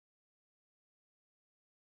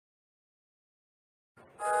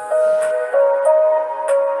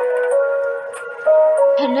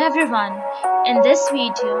Hello everyone. In this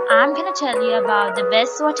video, I'm gonna tell you about the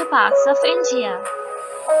best water parks of India.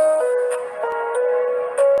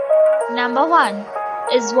 Number 1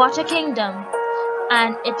 is Water Kingdom,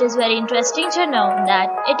 and it is very interesting to know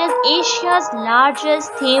that it is Asia's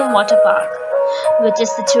largest theme water park, which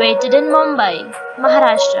is situated in Mumbai,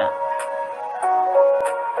 Maharashtra.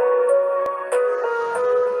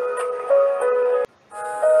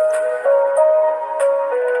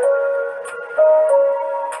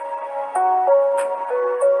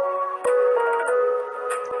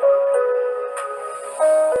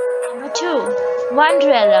 Number 2,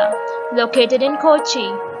 Wonderella, located in Kochi.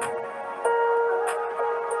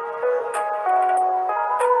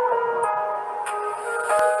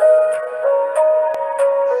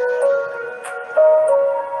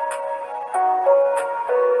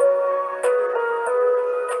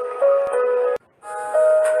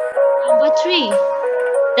 Number 3,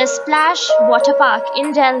 the Splash Water Park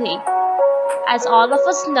in Delhi. As all of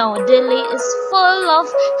us know, Delhi is full of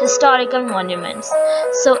historical monuments.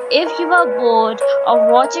 So if you are bored of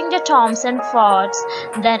watching the tombs and forts,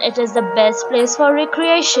 then it is the best place for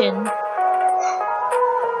recreation.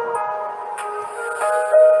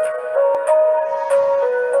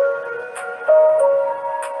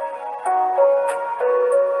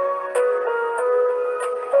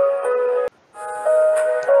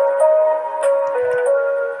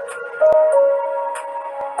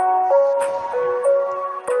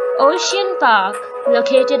 Ocean Park,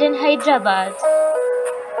 located in Hyderabad.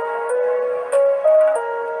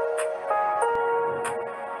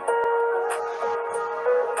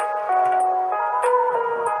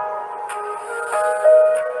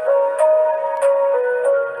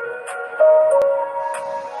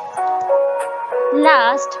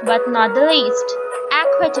 Last but not the least,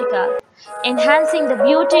 Aquatica, enhancing the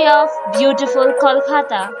beauty of beautiful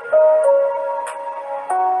Kolkata.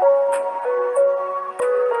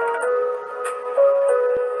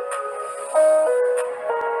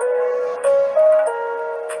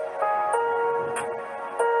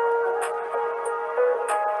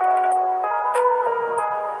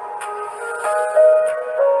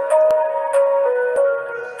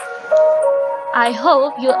 I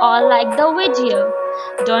hope you all liked the video.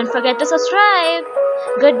 Don't forget to subscribe.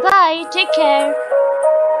 Goodbye. Take care.